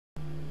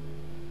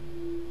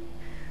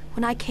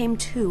When I came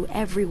to,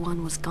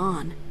 everyone was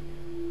gone.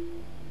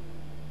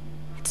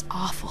 It's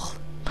awful.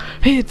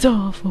 It's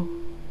awful.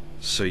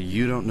 So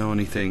you don't know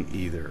anything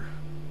either.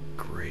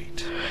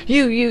 Great.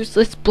 You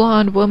useless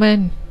blonde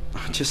woman.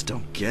 I just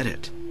don't get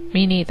it.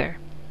 Me neither.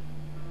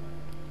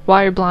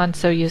 Why are blondes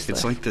so useless?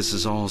 It's like this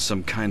is all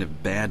some kind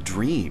of bad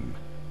dream.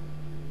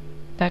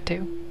 That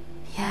too.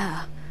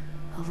 Yeah,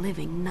 a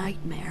living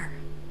nightmare.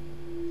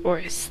 Or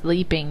a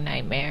sleeping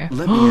nightmare.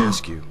 Let me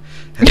ask you,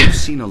 have you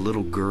seen a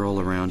little girl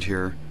around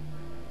here?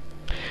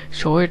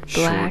 Short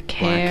black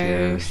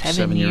hair,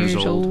 7 years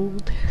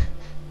old.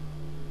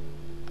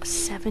 A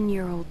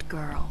 7-year-old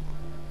girl.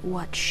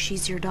 What,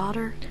 she's your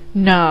daughter?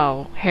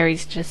 No,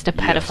 Harry's just a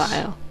Yes.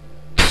 pedophile.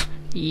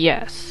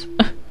 Yes.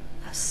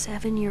 A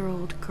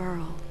 7-year-old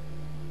girl.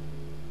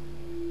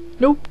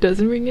 Nope,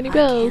 doesn't ring any I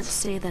bells. can't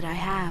say that I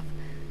have.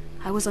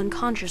 I was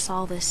unconscious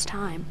all this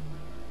time.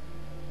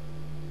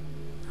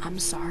 I'm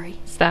sorry.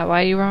 Is that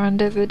why you were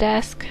under the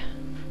desk?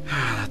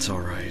 That's all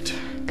right.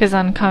 Because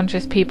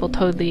unconscious people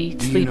totally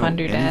Do you sleep know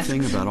under desks.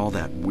 anything about all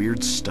that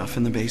weird stuff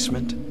in the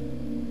basement?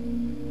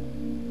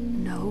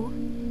 No?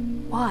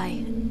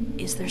 Why?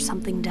 Is there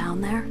something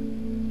down there?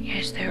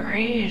 Yes, there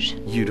is.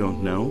 You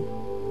don't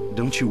know?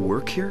 Don't you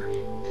work here?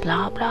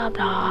 Blah, blah,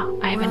 blah.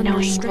 I have We're a under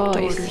knowing strict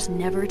voice. orders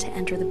never to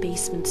enter the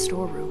basement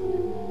storeroom.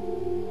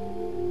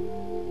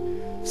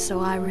 So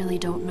I really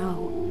don't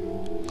know.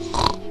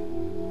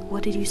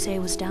 What did you say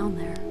was down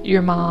there?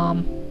 Your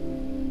mom.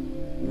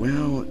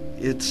 Well,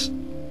 it's...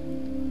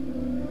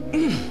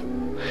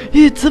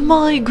 It's a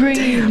migraine!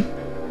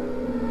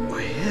 Damn!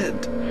 My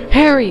head.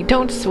 Harry,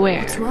 don't swear.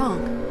 What's wrong?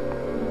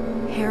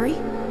 Harry?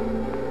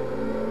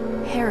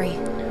 Harry,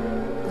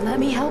 let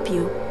me help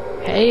you.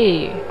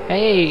 Hey,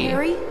 hey.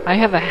 Harry? I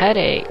have a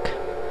headache.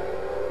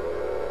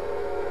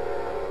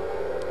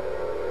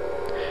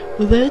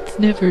 Well, that's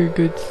never a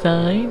good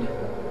sign.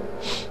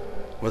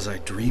 Was I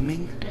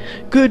dreaming?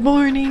 Good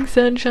morning,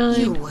 sunshine.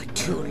 You were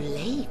too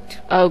late.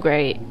 Oh,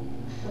 great.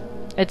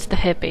 It's the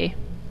hippie.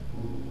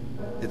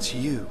 It's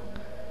you.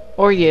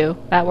 Or you.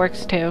 That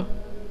works too.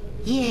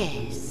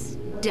 Yes,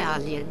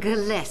 Dahlia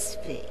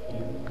Gillespie.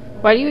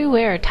 Why do you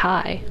wear a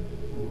tie?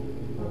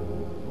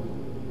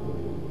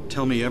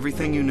 Tell me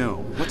everything you know.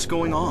 What's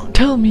going on?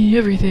 Tell me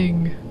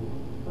everything.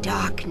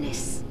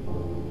 Darkness.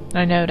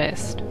 I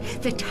noticed.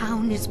 The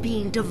town is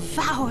being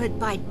devoured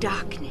by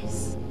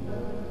darkness.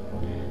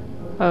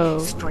 Oh.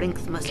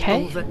 Strength must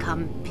Okay.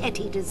 overcome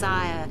petty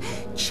desire,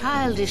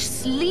 childish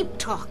sleep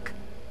talk.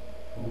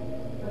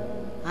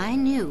 I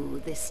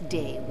knew this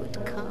day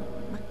would come.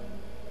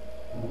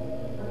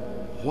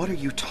 What are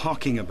you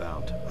talking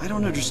about? I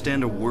don't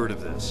understand a word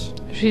of this.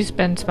 She's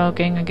been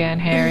smoking again,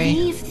 Harry.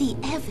 Believe the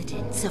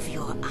evidence of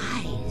your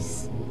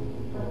eyes.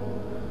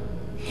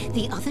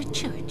 The other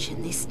church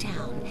in this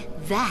town,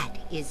 that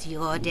is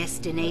your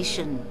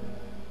destination.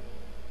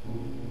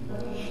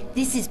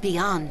 This is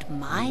beyond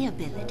my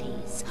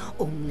abilities.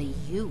 Only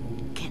you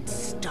can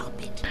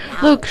stop it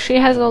now. Look, she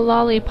has a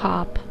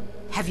lollipop.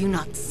 Have you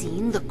not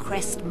seen the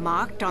crest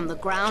marked on the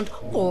ground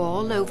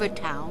all over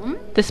town?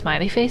 The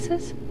smiley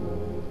faces?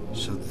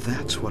 So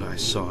that's what I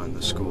saw in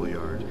the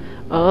schoolyard.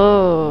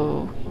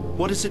 Oh.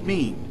 What does it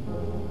mean?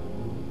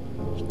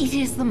 It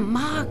is the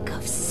mark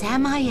of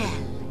Samael.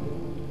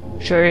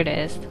 Sure it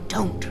is.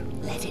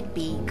 Don't let it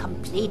be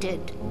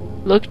completed.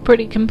 Looked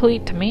pretty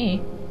complete to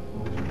me.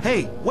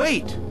 Hey,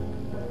 wait!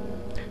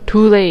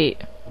 Too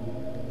late.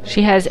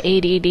 She has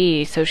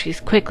ADD, so she's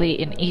quickly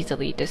and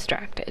easily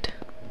distracted.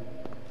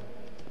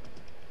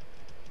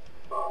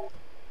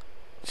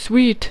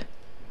 Sweet.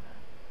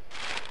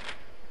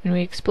 And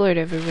we explored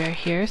everywhere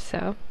here,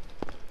 so...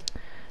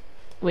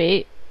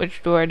 Wait,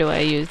 which door do I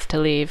use to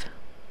leave?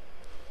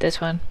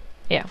 This one?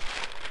 Yeah.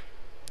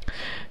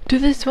 To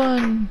this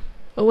one!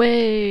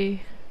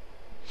 Away!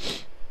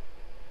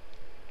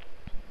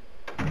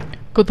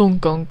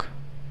 Godongonk.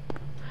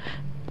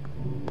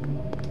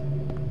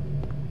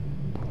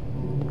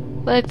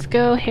 Let's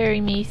go, Harry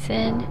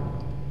Mason.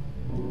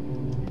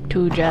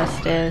 To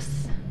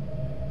justice.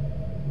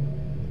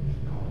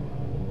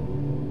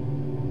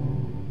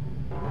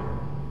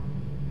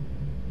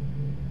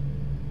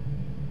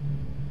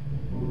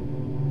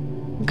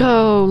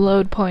 Go,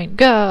 load point,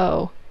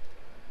 go!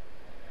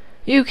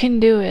 You can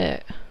do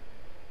it.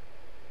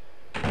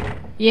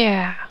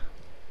 Yeah.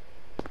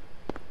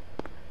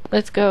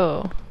 Let's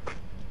go.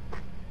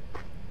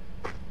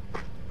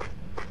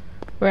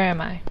 Where am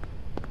I?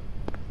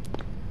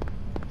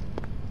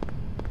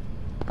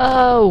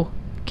 Oh!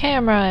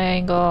 Camera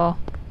angle.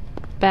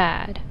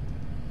 Bad.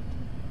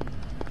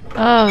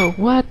 Oh,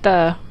 what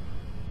the?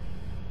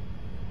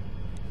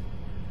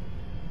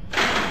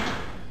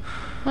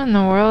 What in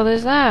the world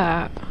is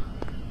that?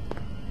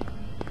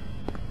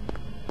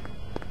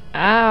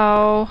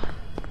 Ow.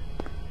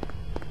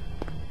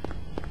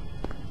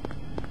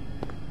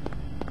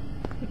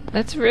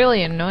 That's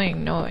really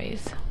annoying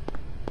noise.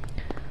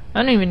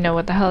 I don't even know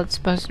what the hell it's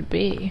supposed to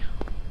be.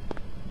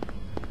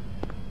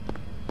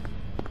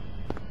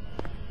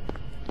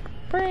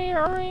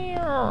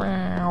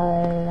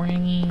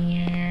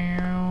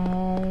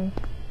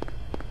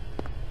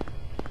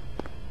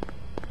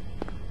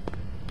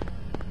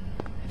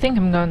 think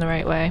I'm going the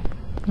right way.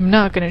 I'm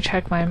not gonna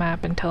check my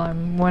map until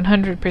I'm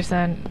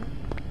 100%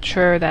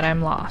 sure that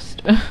I'm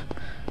lost.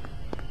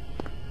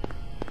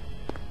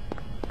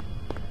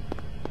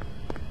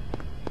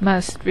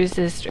 Must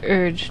resist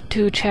urge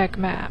to check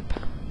map.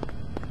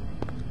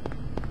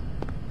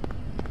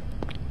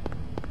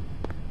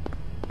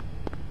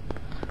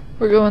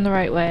 We're going the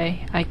right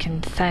way. I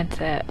can sense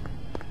it.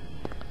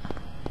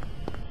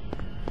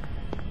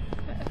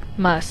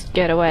 Must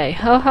get away.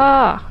 Ha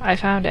ha! I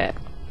found it.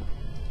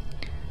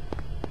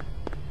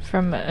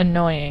 From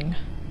annoying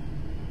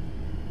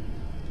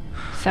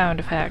sound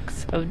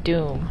effects of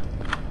doom.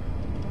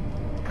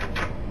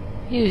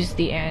 Use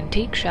the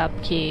antique shop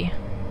key.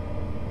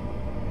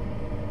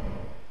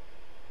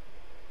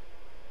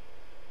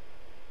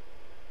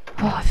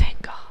 Oh,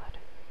 thank God.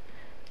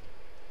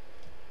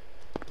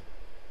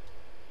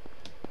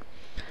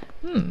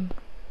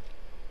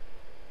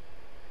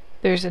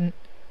 There's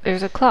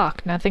a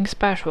clock, nothing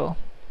special.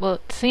 Well,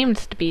 it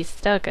seems to be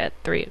stuck at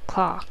 3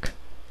 o'clock.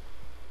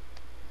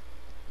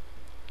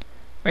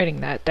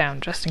 Writing that down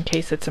just in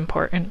case it's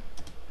important.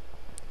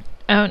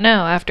 Oh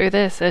no, after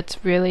this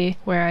it's really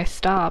where I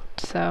stopped,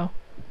 so...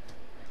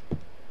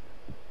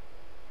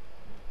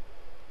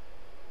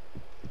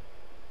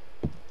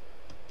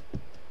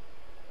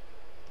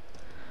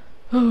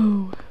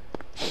 Oh.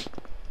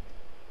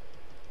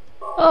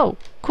 Oh,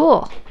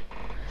 cool.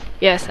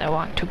 Yes, I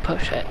want to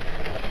push it.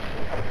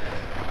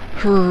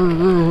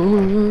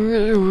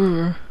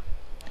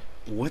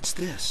 What's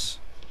this?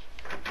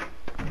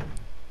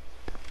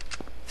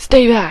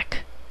 Stay back.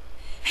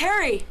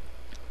 Harry!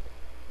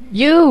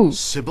 You!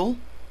 Sybil?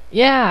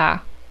 Yeah.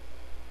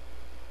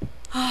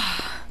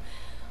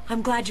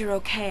 I'm glad you're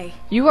okay.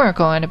 You weren't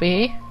going to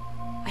be.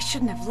 I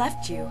shouldn't have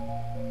left you.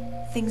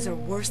 Things are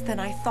worse than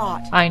I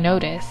thought. I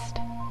noticed.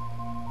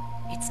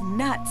 It's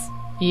nuts.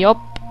 Yup.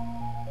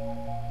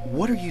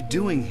 What are you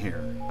doing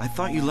here? I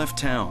thought you left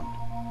town.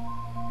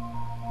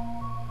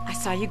 I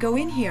saw you go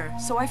in here,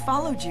 so I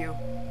followed you.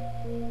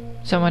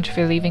 So much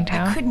for leaving I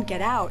town? couldn't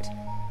get out.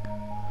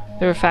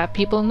 There were fat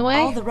people in the way?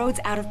 All the roads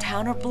out of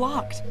town are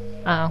blocked.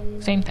 Oh,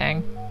 same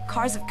thing.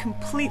 Cars have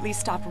completely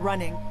stopped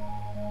running.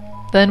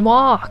 Then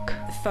walk.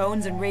 The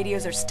phones and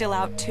radios are still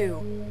out too.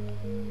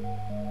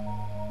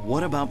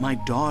 What about my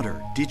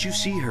daughter? Did you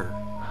see her?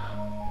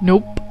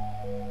 Nope.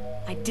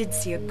 I did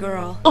see a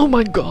girl. Oh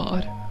my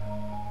God.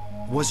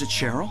 Was it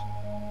Cheryl?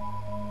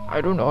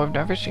 I don't know, I've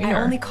never seen I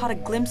her. only caught a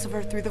glimpse of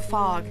her through the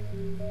fog.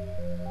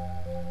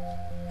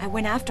 I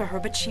went after her,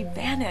 but she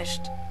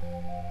vanished.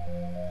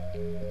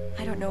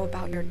 I don't know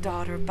about your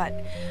daughter, but...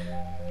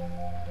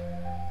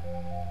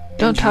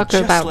 Don't And you talk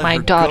just about let my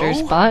her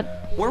daughter's go? butt.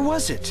 Where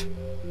was it?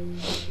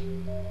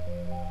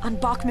 on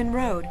Bachman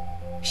Road.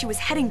 She was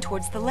heading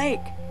towards the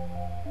lake.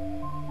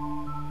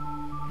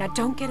 Now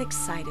don't get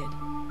excited.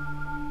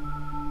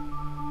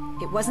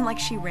 It wasn't like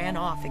she ran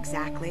off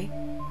exactly.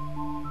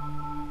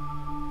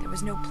 There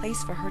was no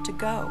place for her to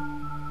go.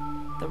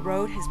 The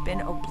road has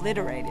been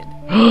obliterated.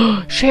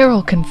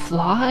 Cheryl can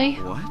fly?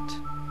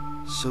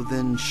 What? So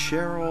then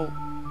Cheryl...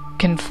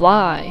 Can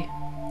fly.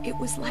 It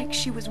was like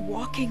she was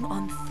walking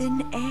on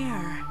thin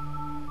air.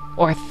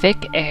 Or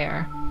thick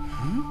air.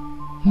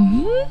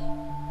 Hmm?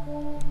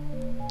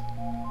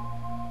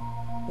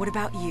 What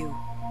about you?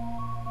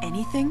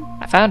 Anything?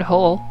 I found a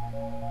hole.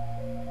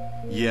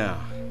 Yeah,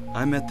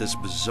 I met this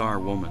bizarre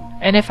woman.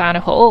 And I found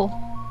a hole.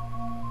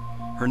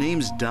 Her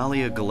name's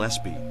Dahlia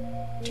Gillespie.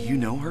 Do you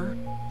know her?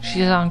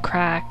 She's on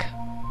crack.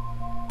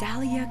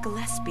 Dahlia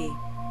Gillespie.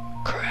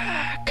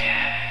 Crack.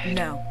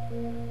 No.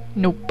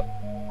 Nope.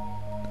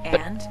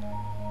 And?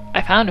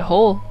 I found a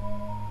hole.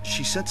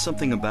 She said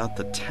something about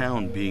the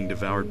town being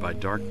devoured by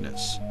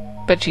darkness.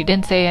 But she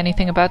didn't say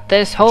anything about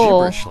this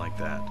hole. Gibberish like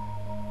that.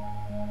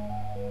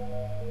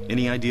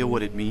 Any idea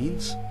what it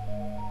means?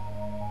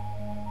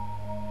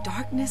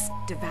 Darkness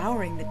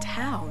devouring the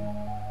town.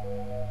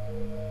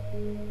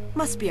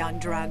 Must be on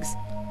drugs.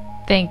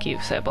 Thank you,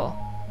 Sybil.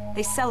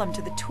 They sell them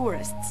to the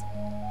tourists.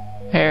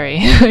 Harry.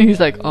 He's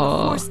like, The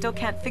oh. force still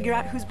can't figure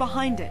out who's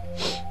behind it.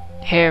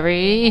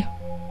 Harry.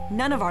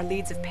 None of our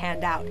leads have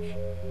panned out.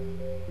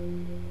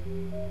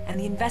 And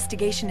the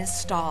investigation is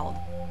stalled.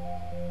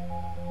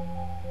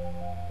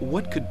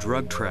 What could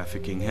drug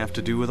trafficking have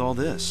to do with all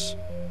this?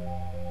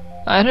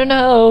 I don't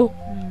know.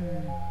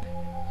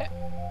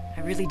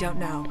 I really don't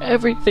know.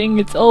 Everything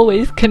is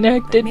always But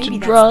connected maybe to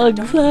that's drugs.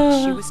 the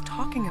darkness she was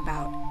talking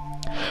about.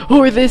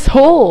 Or this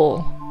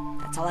hole.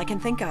 That's all I can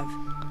think of.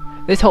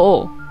 This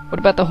hole. What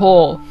about the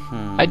hole?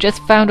 I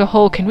just found a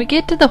hole. Can we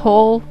get to the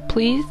hole,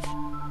 please?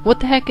 What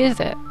the heck is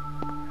it?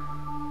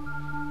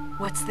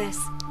 What's this?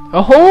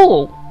 A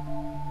hole!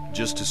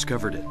 Just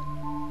discovered it.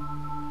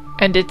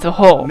 And it's a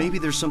hole. Maybe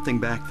there's something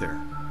back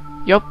there.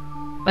 Yup.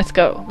 Let's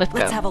go. Let's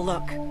Let's go. have a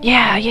look.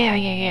 Yeah.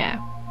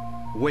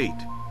 Wait.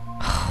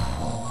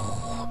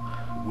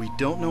 We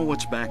don't know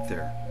what's back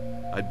there.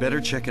 I'd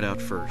better check it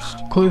out first.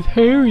 'Cause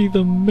Harry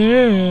the I'm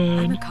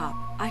man. a cop.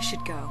 I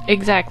should go.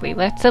 Exactly.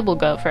 Let Sybil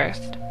go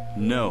first.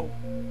 No,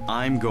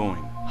 I'm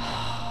going.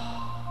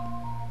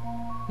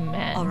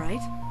 Man. All right.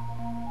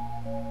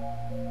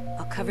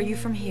 I'll cover you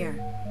from here.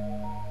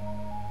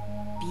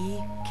 Be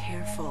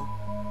careful.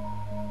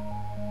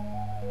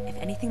 If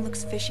anything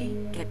looks fishy,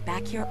 get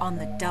back here on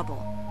the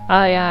double.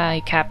 Aye,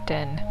 aye,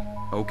 Captain.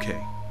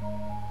 Okay.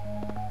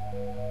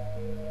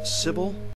 Sybil,